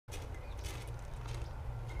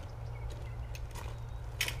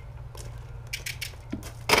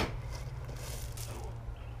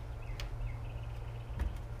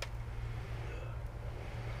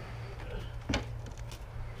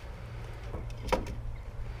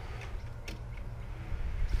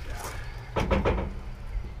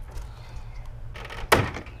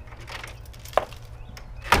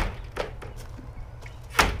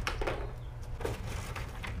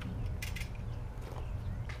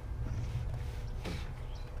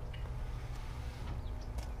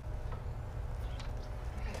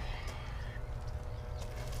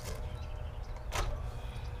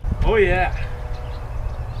Oh yeah,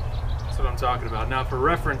 that's what I'm talking about. Now for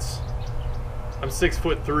reference, I'm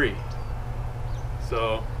 6'3",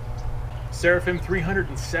 so Seraphim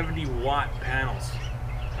 370 watt panels.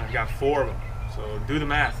 I've got 4 of them, so do the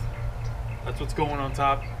math. That's what's going on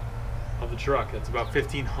top of the truck. That's about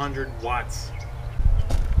 1,500 watts.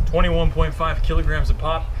 21.5 kilograms a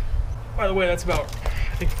pop. By the way, that's about,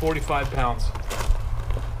 I think, 45 pounds.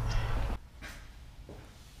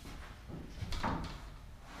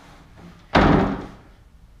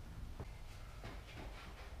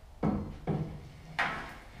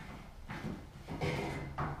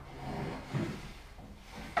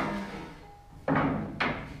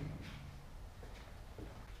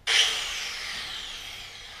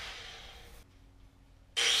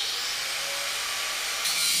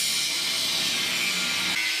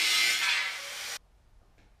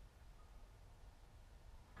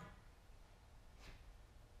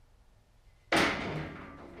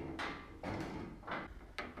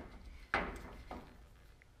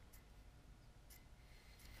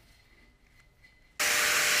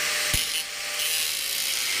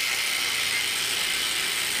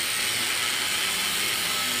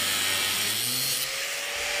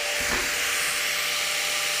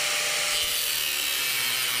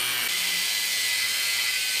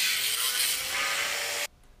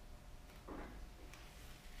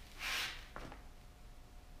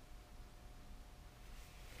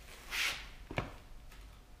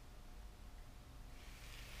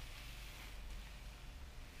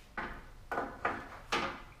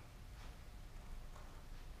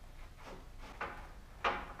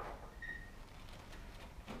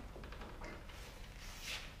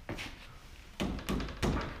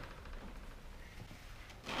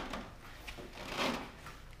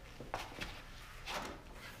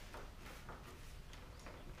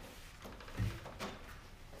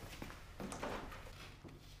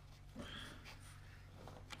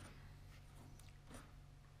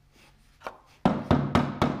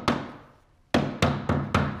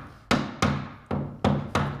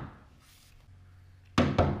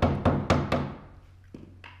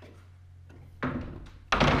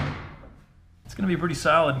 It's going to be pretty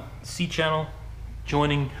solid. C-channel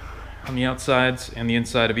joining on the outsides and the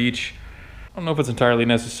inside of each. I don't know if it's entirely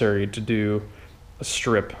necessary to do a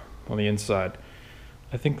strip on the inside.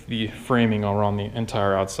 I think the framing around the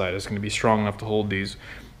entire outside is going to be strong enough to hold these,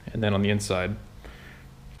 and then on the inside,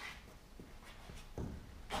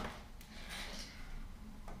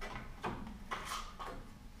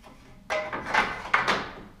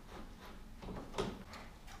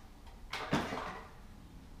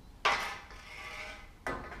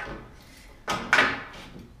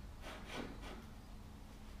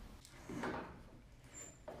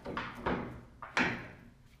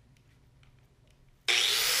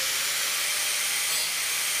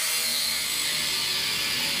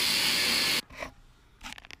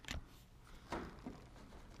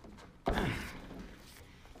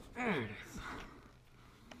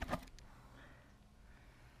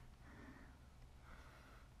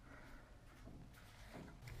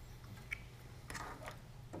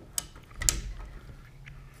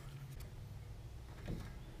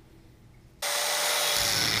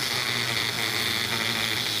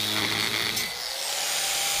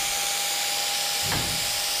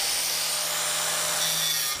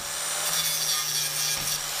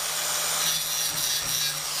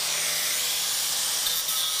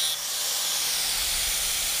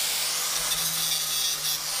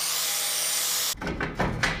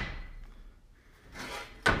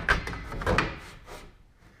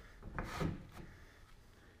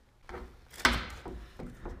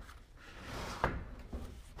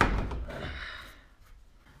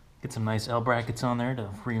 get some nice L brackets on there to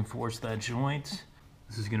reinforce that joint.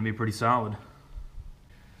 This is going to be pretty solid.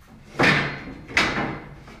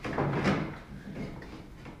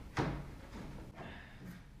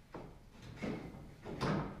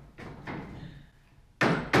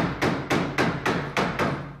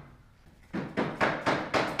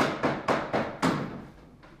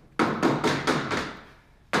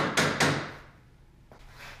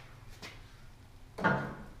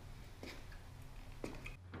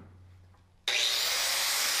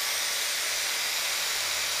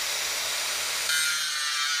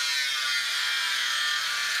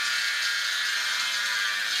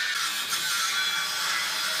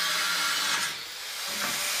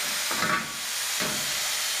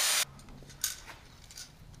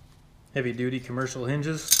 Heavy duty commercial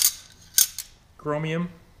hinges, chromium.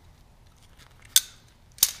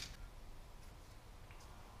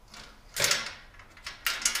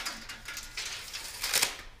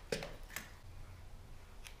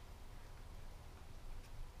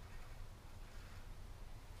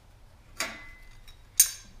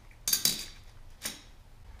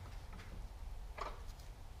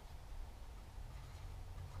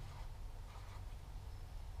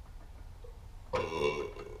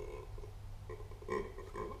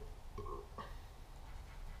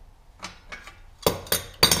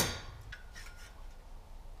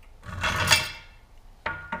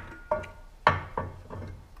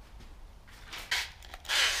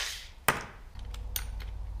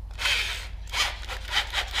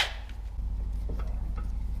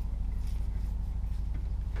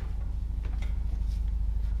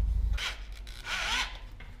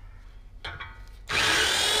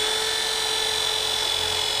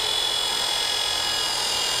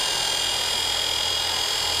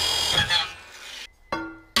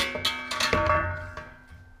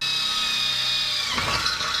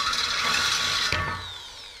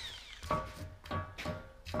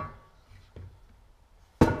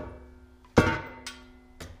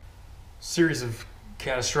 series of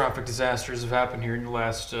catastrophic disasters have happened here in the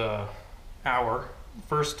last hour.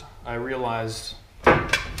 First, I realized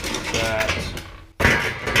that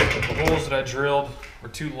the holes that I drilled were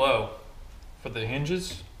too low for the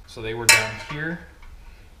hinges, so they were down here.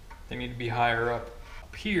 They need to be higher up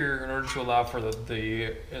here in order to allow for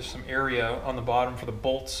some area on the bottom for the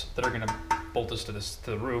bolts that are going to bolt us to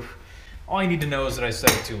the roof. All you need to know is that I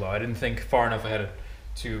set it too low. I didn't think far enough ahead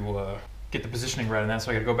to get the positioning right on that, so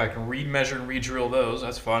I got to go back and re-measure and re-drill those.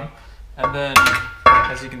 That's fun. And then,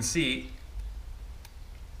 as you can see,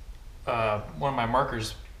 one of my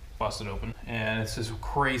markers busted open, and it's this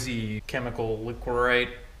crazy chemical liquorite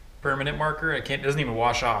permanent marker. It doesn't even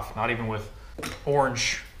wash off, not even with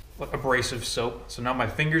orange abrasive soap. So now my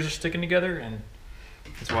fingers are sticking together, and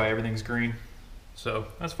that's why everything's green. So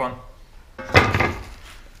that's fun.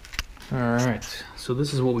 All right, so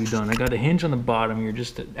this is what we've done. I got a hinge on the bottom here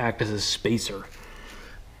just to act as a spacer,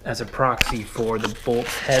 as a proxy for the bolt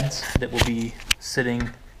heads that will be sitting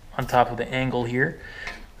on top of the angle here.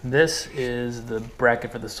 This is the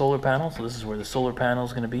bracket for the solar panel, so this is where the solar panel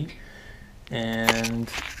is going to be. And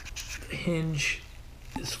the hinge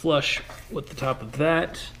is flush with the top of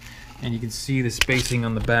that. And you can see the spacing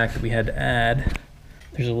on the back that we had to add.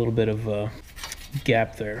 There's a little bit of a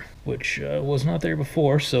gap there, which was not there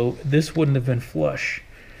before, so this wouldn't have been flush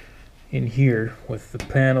in here with the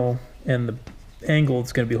panel and the angle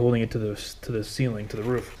it's going to be holding it to the ceiling, to the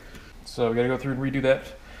roof. So we got to go through and redo that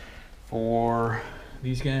for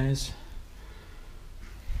these guys.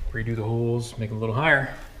 Redo the holes, make them a little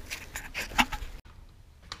higher.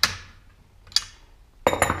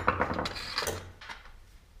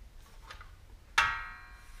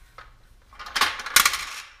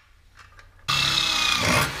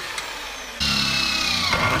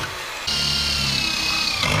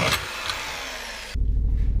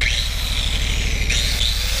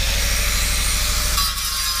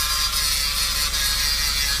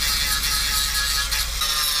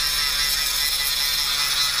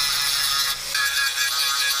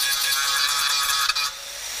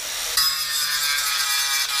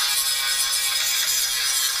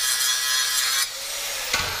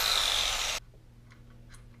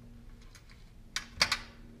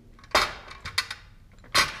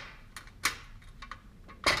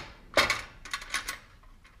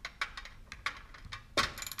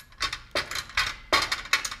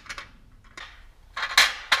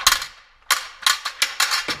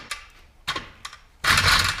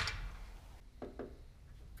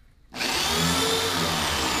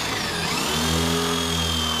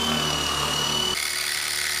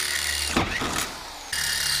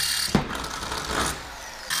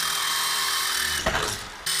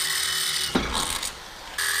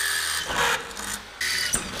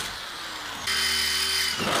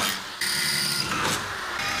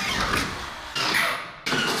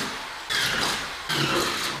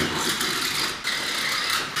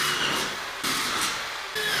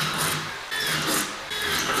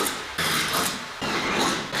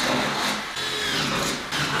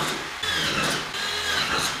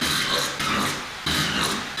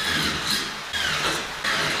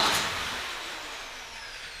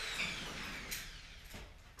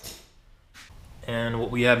 And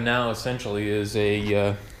what we have now essentially is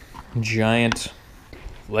a giant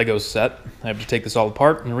Lego set. I have to take this all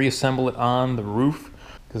apart and reassemble it on the roof,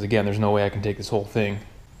 because again, there's no way I can take this whole thing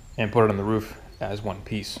and put it on the roof as one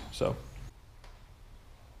piece. So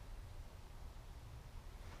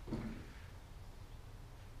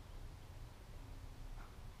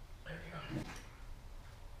there you go.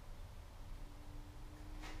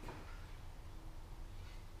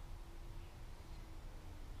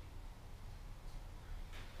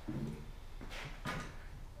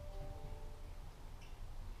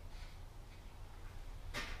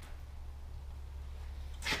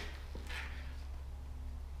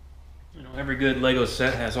 You know, every good Lego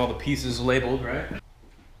set has all the pieces labeled, right?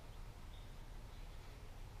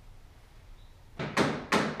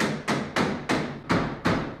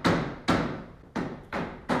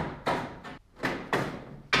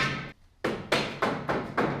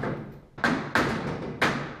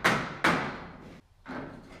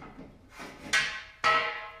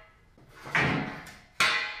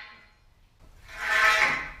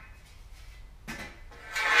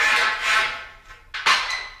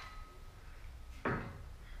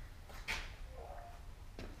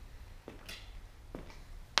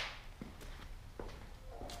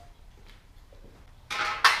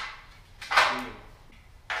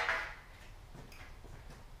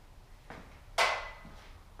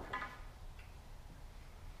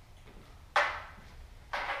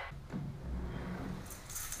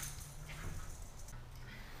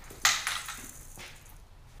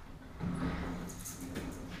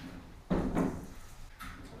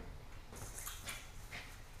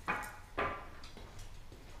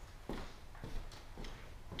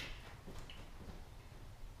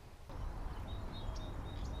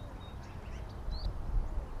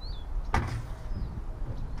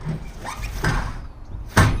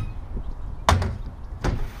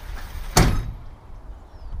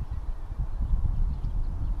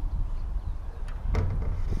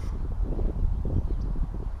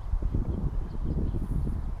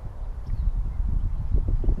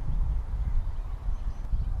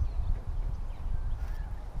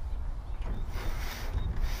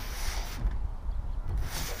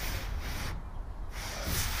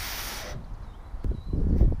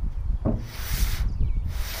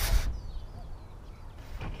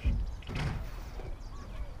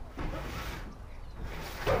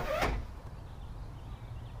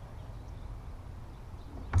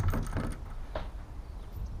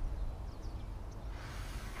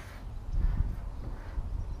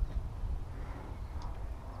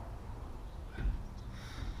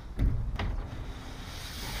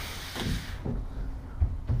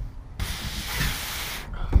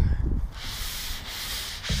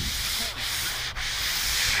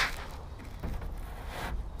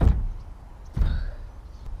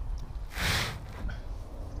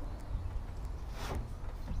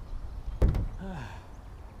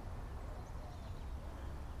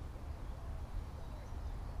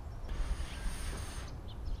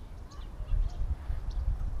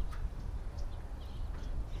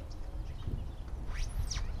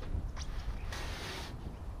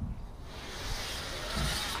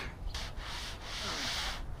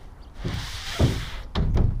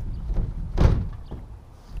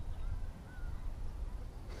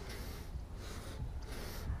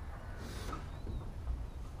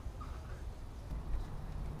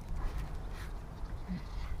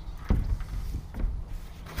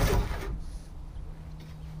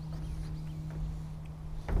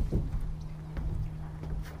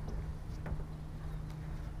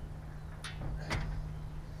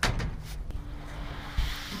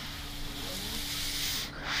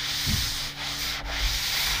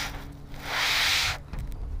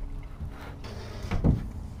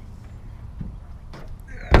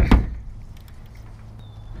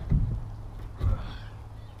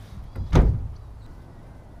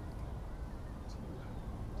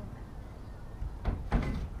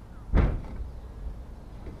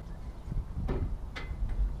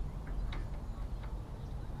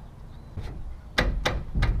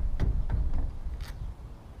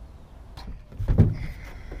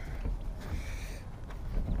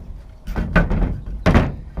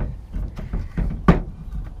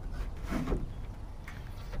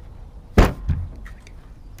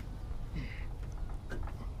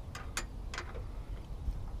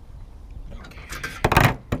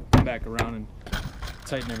 back around and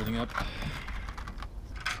tighten everything up.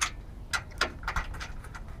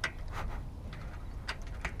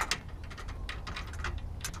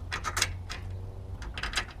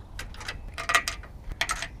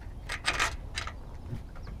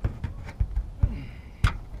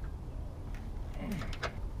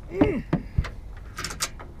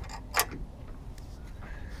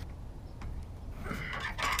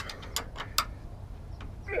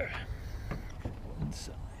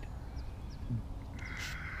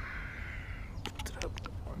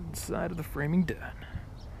 One side of the framing done.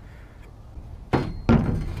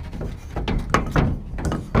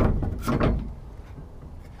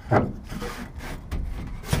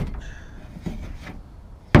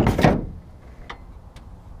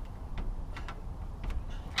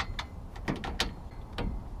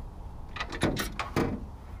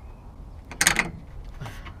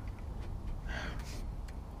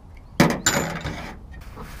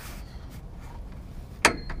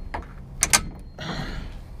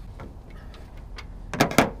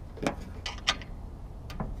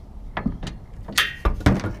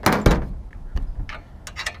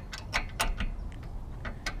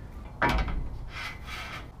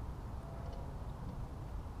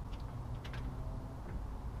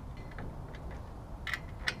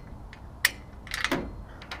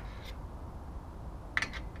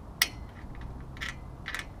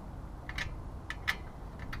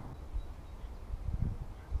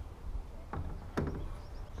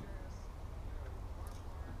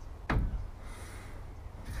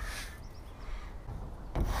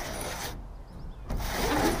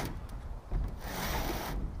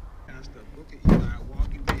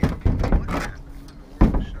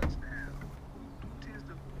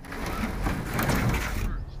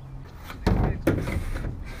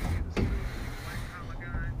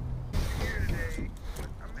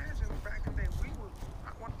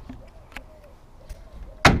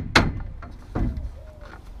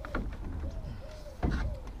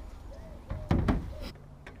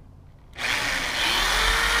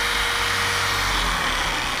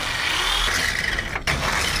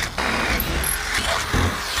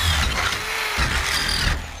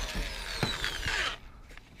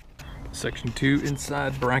 Section 2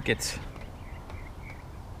 inside bracket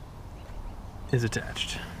is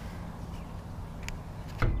attached.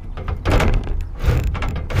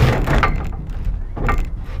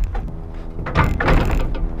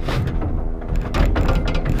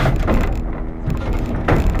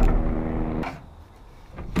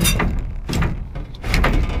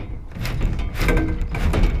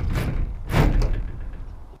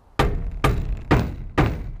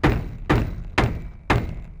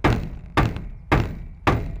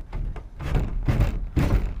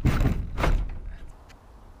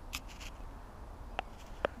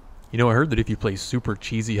 You know, I heard that if you play super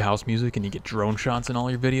cheesy house music and you get drone shots in all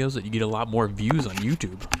your videos, that you get a lot more views on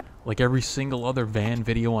YouTube, like every single other van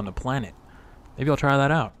video on the planet. Maybe I'll try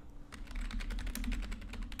that out.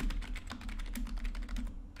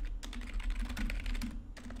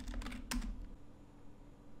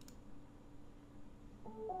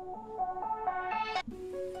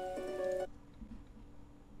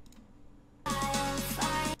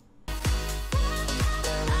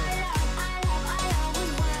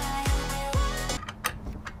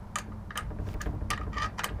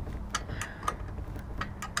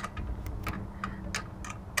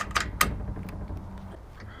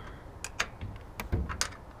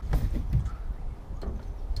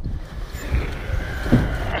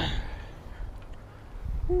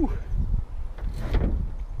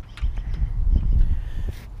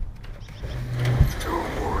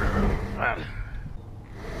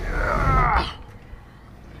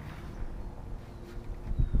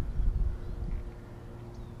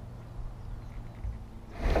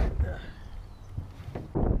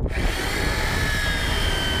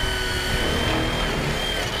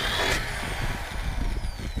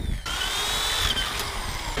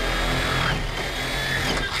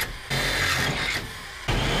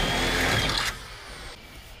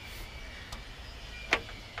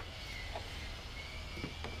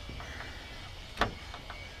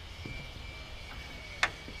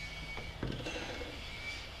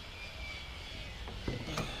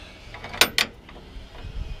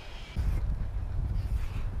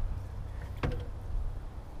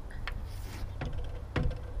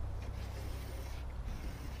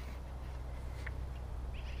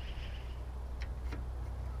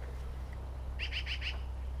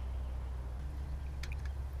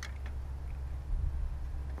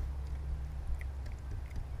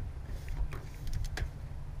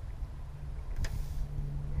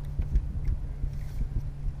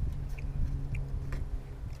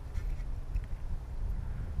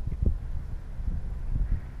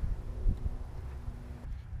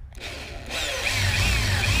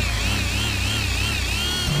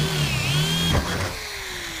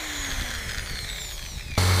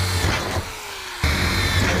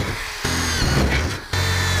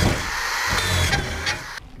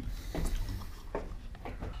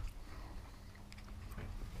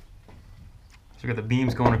 got the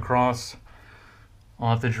beams going across. I'll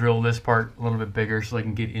have to drill this part a little bit bigger so I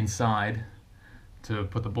can get inside to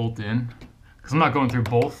put the bolt in. Because I'm not going through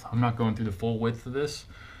both. I'm not going through the full width of this.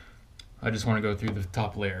 I just want to go through the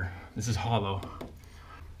top layer. This is hollow.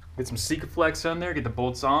 Get some Sikaflex on there, get the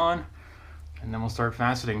bolts on, and then we'll start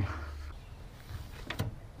faceting.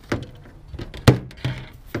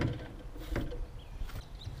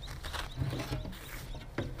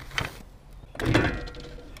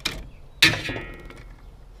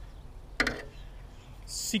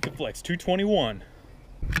 Sikaflex 221.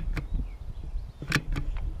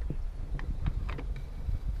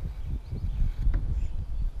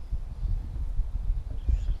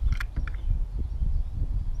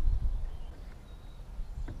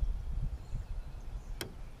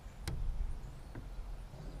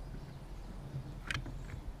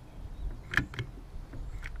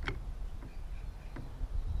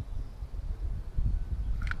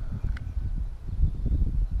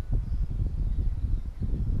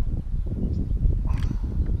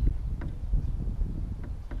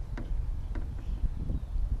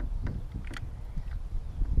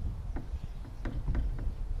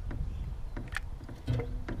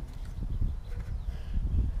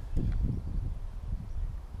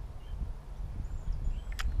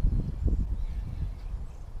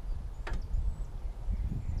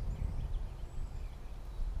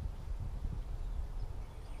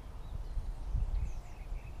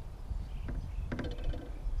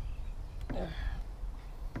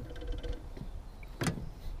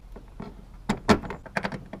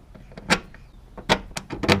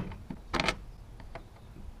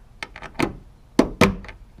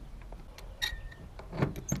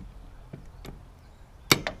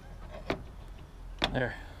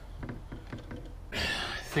 There. I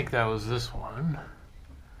think that was this one.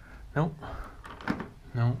 Nope.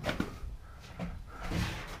 Nope.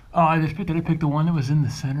 Oh, did I pick the one that was in the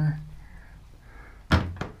center?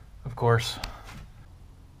 Of course.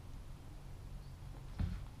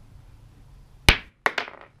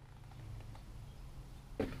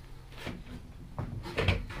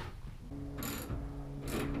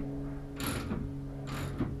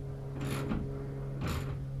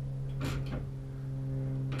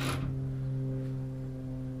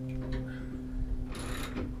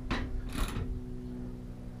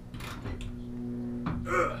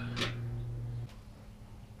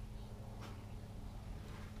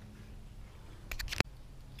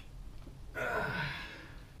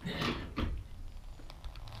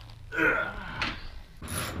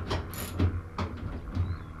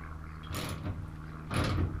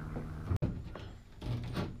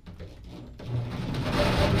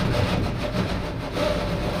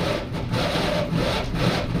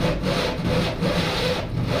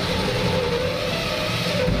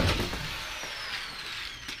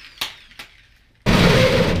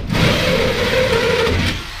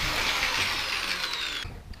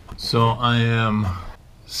 So I am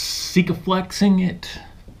Sikaflexing it,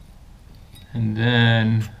 and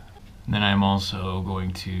then I'm also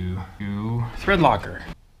going to do thread locker.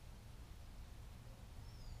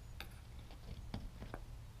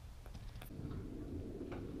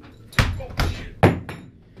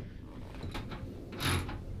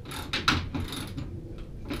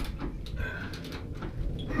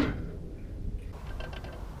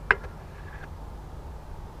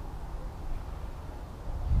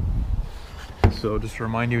 So just to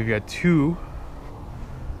remind you, we've got 2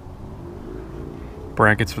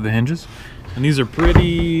 brackets for the hinges, and these are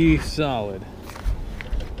pretty solid.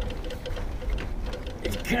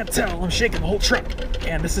 You can't tell, I'm shaking the whole truck,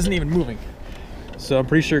 and this isn't even moving. So I'm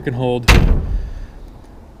pretty sure it can hold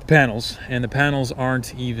the panels, and the panels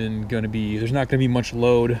aren't even going to be, there's not going to be much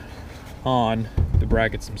load on the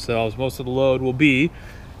brackets themselves. Most of the load will be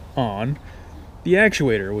on the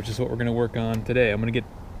actuator, which is what we're going to work on today. I'm going to get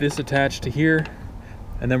this attached to here,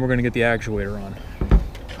 and then we're going to get the actuator on.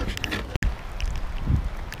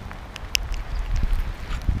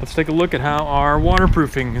 Let's take a look at how our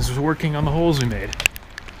waterproofing is working on the holes we made.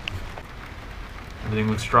 Everything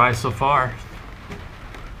looks dry so far.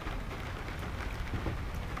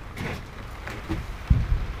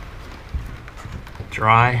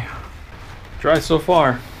 Dry so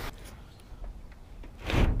far.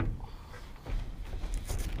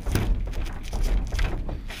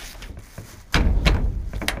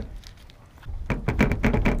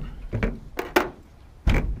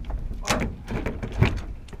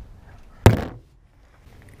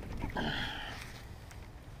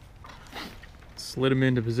 Slid them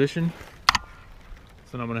into position.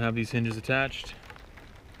 So now I'm gonna have these hinges attached.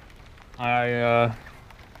 I'm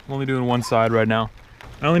only doing one side right now.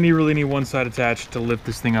 I only really need one side attached to lift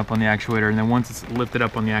this thing up on the actuator, and then once it's lifted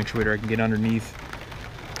up on the actuator, I can get underneath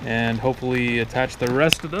and hopefully attach the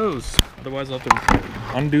rest of those. Otherwise, I'll have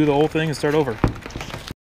to undo the whole thing and start over.